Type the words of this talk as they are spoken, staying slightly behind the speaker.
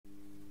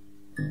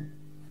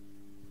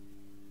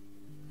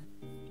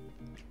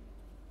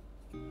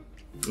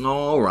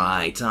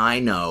Alright, I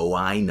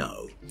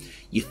know.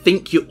 You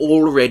think you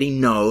already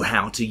know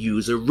how to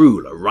use a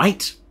ruler,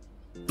 right?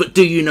 But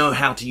do you know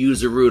how to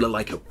use a ruler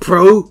like a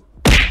pro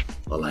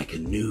or like a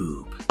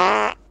noob?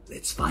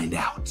 Let's find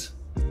out.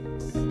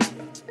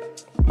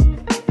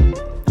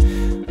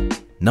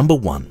 Number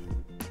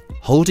 1.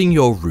 Holding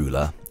your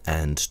ruler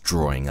and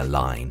drawing a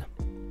line.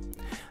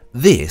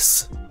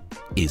 This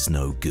is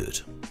no good.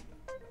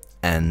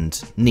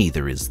 And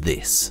neither is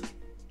this.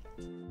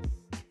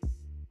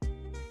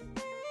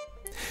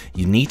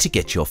 You need to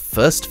get your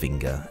first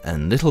finger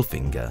and little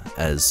finger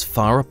as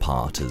far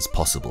apart as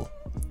possible.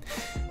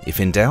 If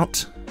in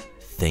doubt,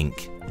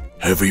 think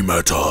heavy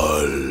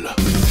metal.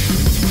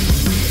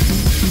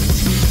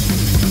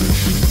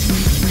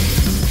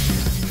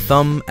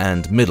 Thumb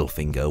and middle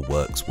finger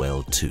works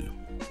well too.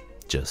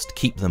 Just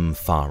keep them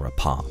far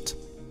apart.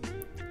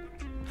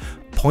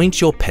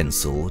 Point your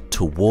pencil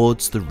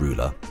towards the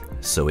ruler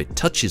so it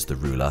touches the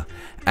ruler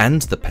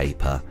and the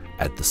paper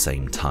at the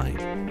same time.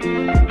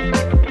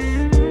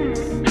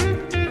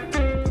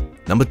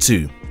 Number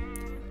 2.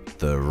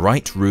 The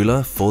right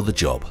ruler for the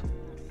job.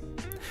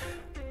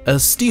 A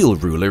steel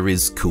ruler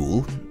is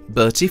cool,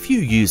 but if you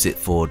use it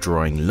for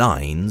drawing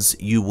lines,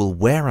 you will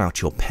wear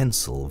out your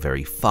pencil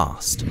very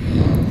fast.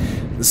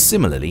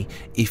 Similarly,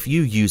 if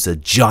you use a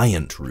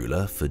giant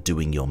ruler for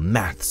doing your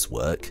maths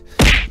work,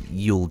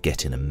 you'll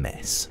get in a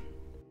mess.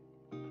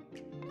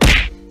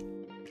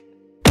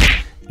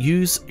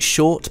 Use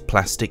short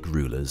plastic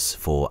rulers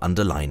for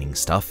underlining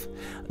stuff,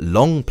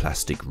 long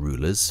plastic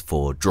rulers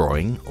for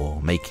drawing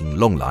or making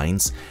long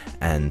lines,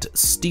 and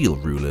steel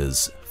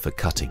rulers for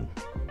cutting.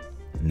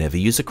 Never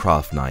use a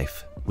craft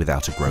knife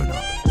without a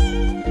grown-up.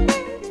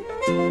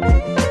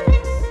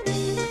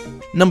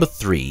 Number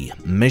 3.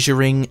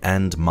 Measuring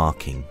and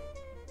marking.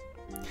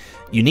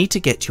 You need to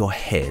get your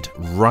head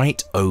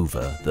right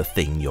over the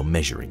thing you're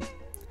measuring.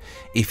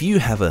 If you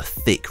have a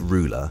thick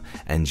ruler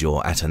and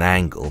you're at an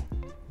angle,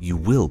 you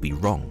will be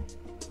wrong.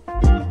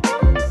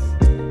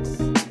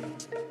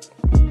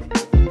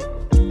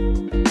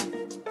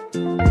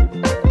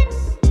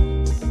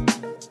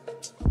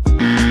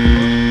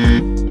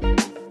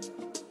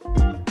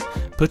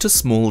 Put a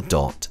small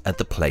dot at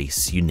the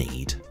place you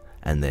need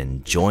and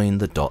then join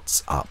the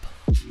dots up.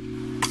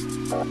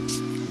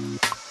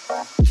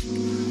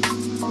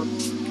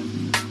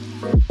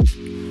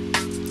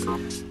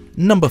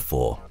 Number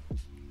 4.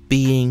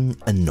 Being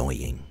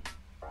annoying.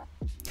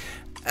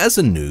 As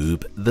a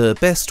noob, the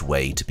best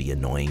way to be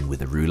annoying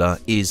with a ruler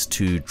is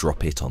to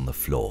drop it on the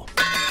floor.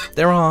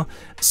 There are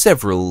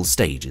several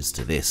stages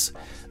to this.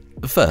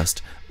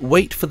 First,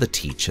 wait for the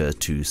teacher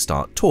to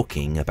start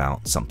talking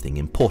about something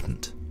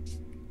important.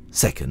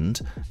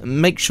 Second,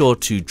 make sure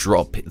to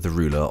drop the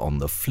ruler on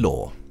the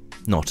floor,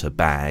 not a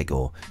bag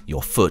or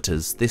your foot,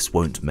 as this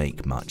won't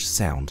make much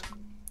sound.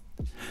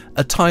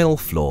 A tile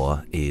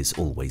floor is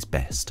always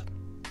best.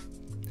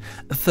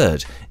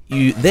 Third,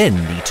 you then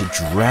need to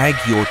drag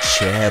your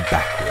chair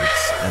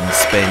backwards and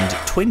spend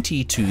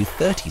 20 to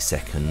 30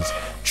 seconds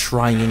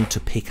trying to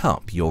pick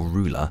up your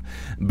ruler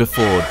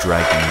before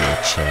dragging your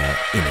chair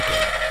in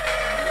again.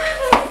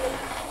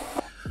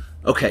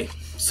 Okay,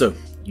 so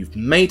you've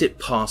made it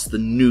past the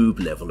noob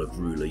level of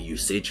ruler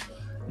usage.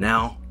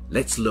 Now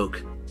let's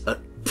look at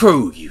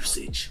pro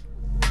usage.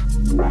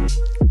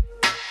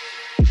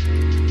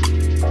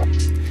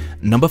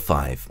 Number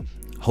 5.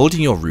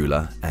 Holding your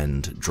ruler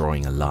and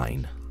drawing a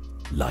line.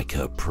 Like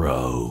a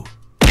pro.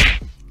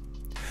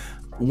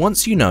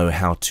 Once you know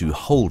how to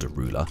hold a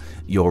ruler,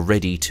 you're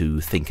ready to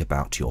think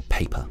about your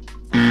paper.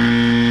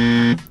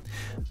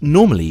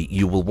 Normally,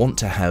 you will want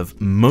to have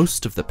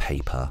most of the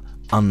paper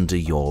under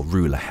your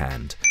ruler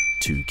hand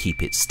to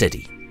keep it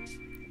steady.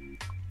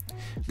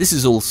 This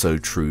is also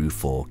true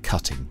for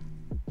cutting.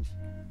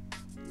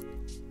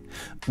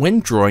 When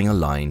drawing a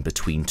line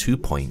between 2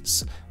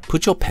 points,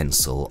 put your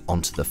pencil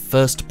onto the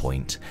first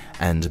point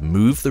and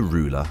move the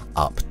ruler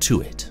up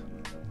to it.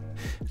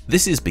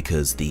 This is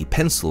because the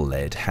pencil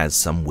lead has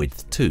some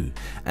width too,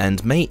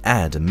 and may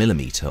add a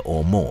millimeter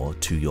or more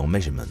to your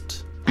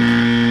measurement.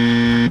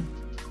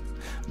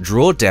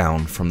 Draw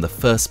down from the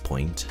first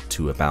point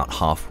to about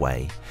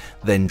halfway,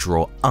 then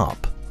draw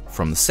up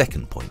from the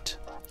second point.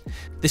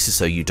 This is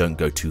so you don't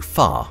go too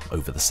far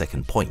over the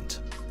second point.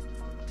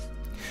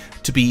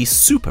 To be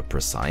super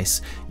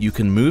precise, you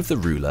can move the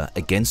ruler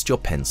against your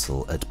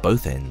pencil at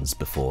both ends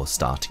before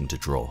starting to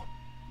draw.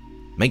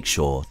 Make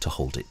sure to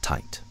hold it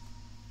tight.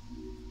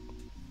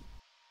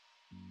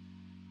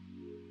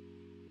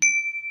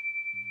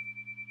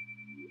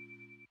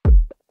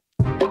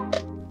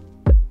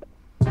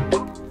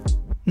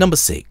 Number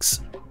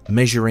 6.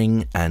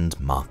 Measuring and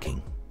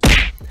marking.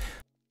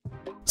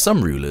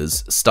 Some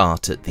rulers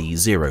start at the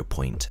 0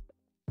 point,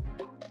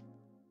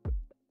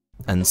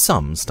 and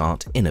some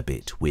start in a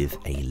bit with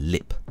a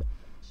lip.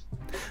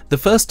 The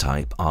first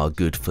type are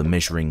good for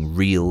measuring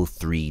real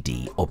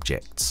 3D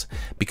objects,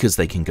 because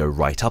they can go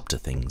right up to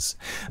things,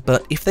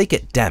 but if they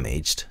get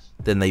damaged,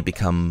 then they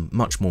become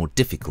much more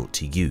difficult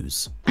to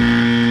use.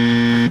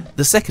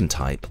 The second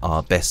type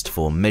are best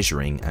for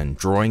measuring and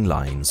drawing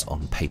lines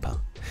on paper,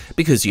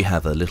 because you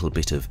have a little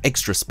bit of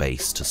extra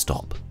space to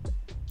stop.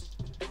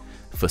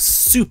 For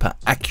super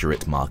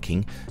accurate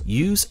marking,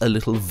 use a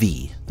little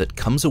V that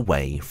comes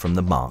away from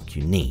the mark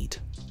you need.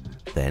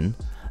 Then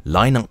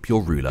line up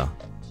your ruler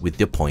with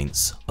your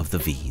points of the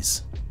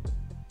V's.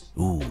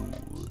 Ooh,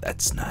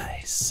 that's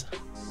nice.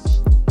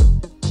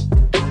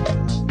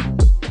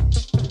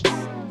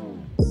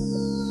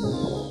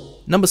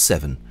 Number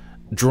 7.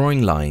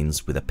 Drawing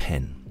lines with a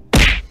pen.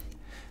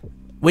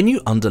 When you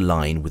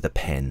underline with a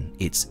pen,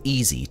 it's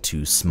easy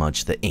to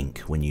smudge the ink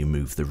when you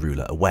move the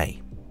ruler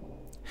away.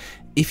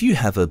 If you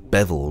have a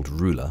beveled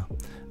ruler,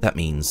 that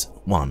means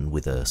one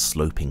with a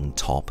sloping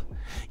top,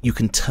 you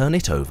can turn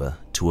it over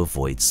to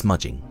avoid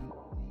smudging.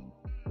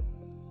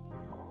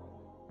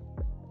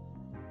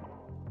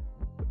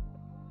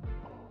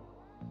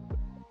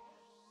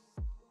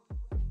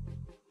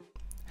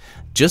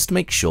 Just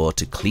make sure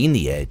to clean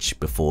the edge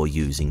before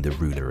using the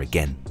ruler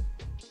again.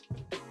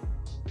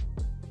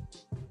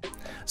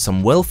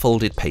 Some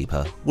well-folded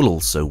paper will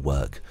also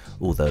work,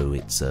 although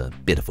it's a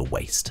bit of a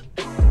waste.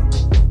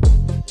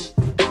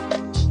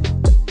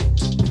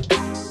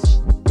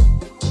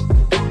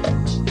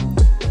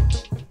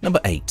 Number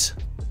 8.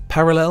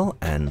 Parallel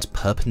and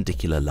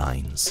perpendicular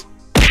lines.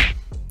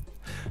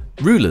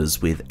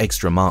 Rulers with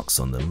extra marks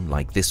on them,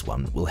 like this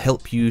one, will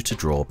help you to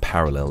draw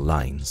parallel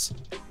lines.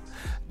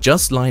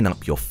 Just line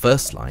up your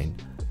first line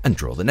and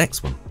draw the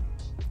next one.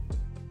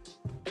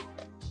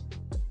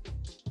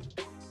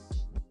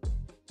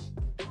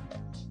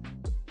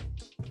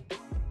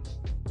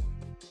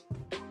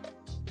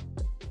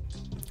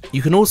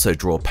 You can also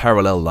draw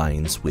parallel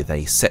lines with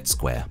a set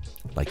square,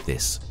 like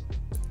this.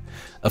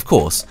 Of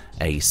course,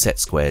 a set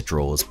square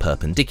draws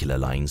perpendicular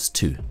lines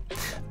too,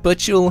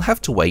 but you'll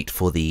have to wait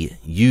for the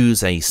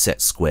Use a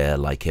Set Square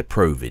Like a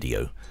Pro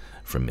video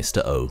from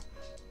Mr. O,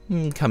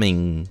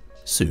 coming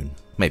soon,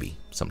 maybe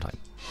sometime.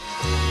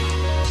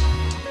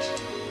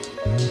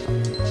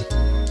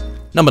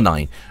 Number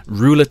 9.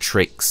 Ruler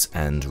tricks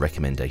and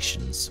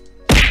recommendations.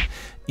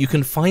 You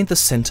can find the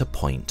center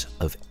point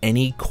of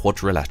any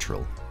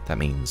quadrilateral, that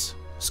means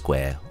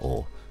square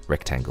or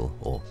rectangle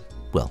or,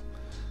 well,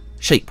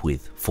 shape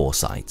with 4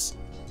 sides.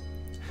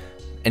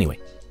 Anyway,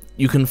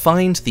 you can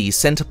find the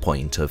center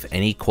point of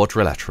any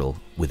quadrilateral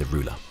with a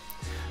ruler.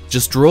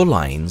 Just draw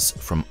lines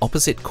from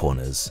opposite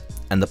corners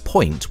and the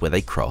point where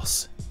they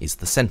cross is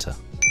the center.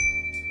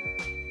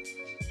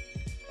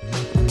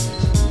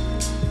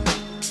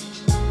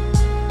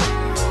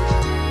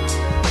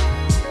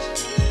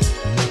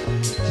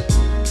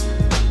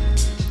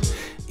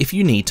 If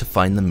you need to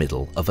find the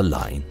middle of a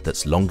line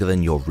that's longer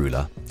than your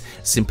ruler,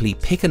 simply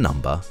pick a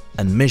number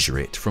and measure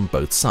it from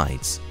both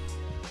sides.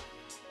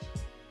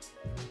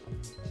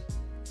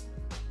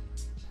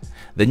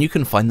 Then you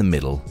can find the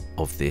middle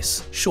of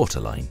this shorter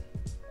line.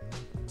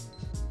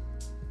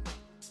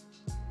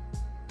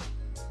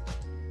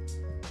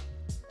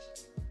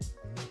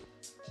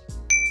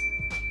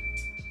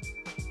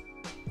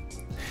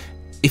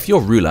 If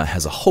your ruler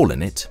has a hole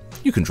in it,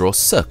 you can draw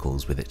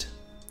circles with it.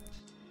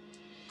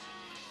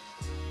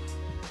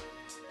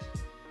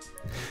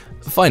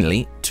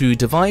 Finally, to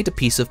divide a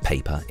piece of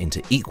paper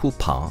into equal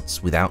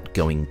parts without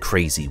going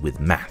crazy with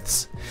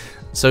maths.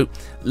 So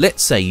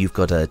let's say you've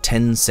got a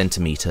 10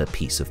 centimeter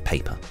piece of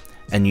paper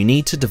and you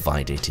need to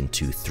divide it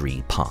into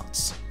 3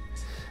 parts.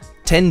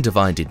 10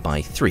 divided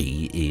by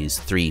 3 is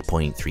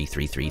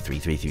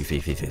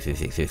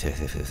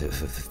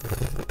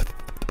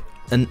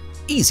 3.33333333333. An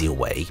easier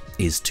way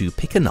is to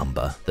pick a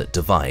number that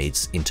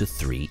divides into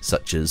 3,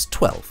 such as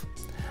 12,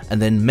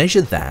 and then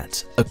measure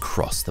that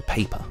across the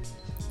paper.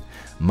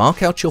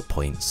 Mark out your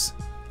points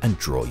and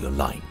draw your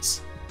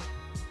lines.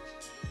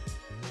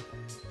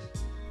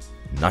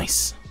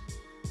 Nice.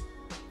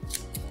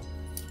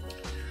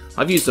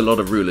 I've used a lot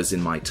of rulers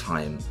in my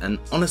time, and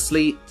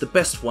honestly, the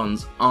best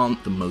ones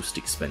aren't the most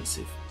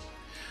expensive.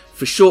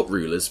 For short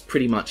rulers,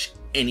 pretty much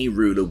any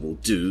ruler will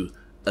do,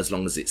 as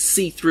long as it's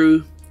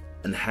see-through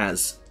and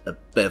has a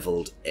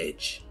beveled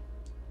edge.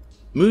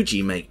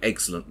 Muji make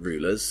excellent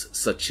rulers,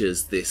 such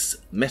as this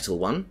metal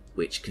one,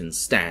 which can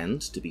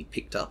stand to be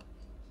picked up,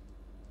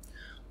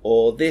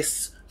 or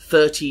this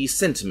 30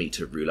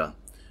 centimeter ruler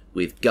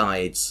with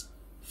guides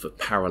for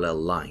parallel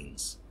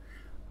lines.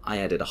 I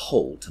added a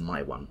hole to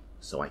my one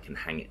so I can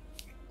hang it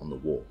on the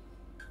wall.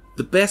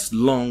 The best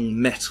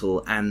long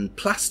metal and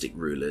plastic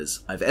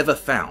rulers I've ever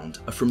found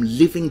are from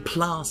Living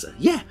Plaza.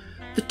 Yeah,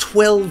 the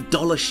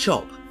 $12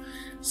 shop,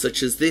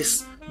 such as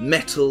this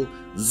metal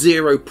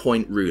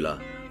 0-point ruler,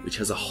 which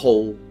has a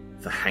hole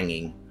for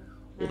hanging,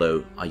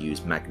 although I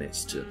use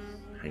magnets to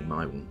hang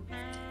my one.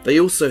 They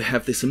also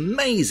have this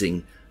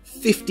amazing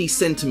 50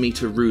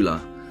 centimeter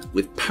ruler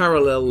with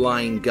parallel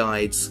line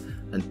guides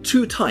and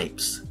 2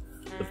 types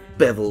of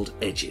beveled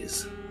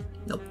edges.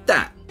 Now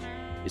that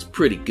is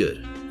pretty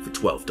good for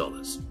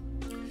 $12.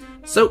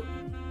 So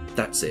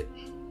that's it.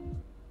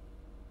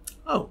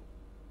 Oh,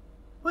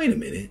 wait a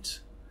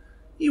minute.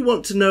 You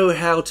want to know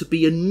how to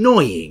be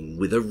annoying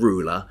with a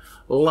ruler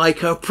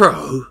like a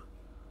pro?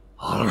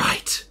 All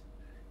right.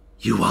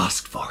 You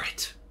asked for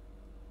it.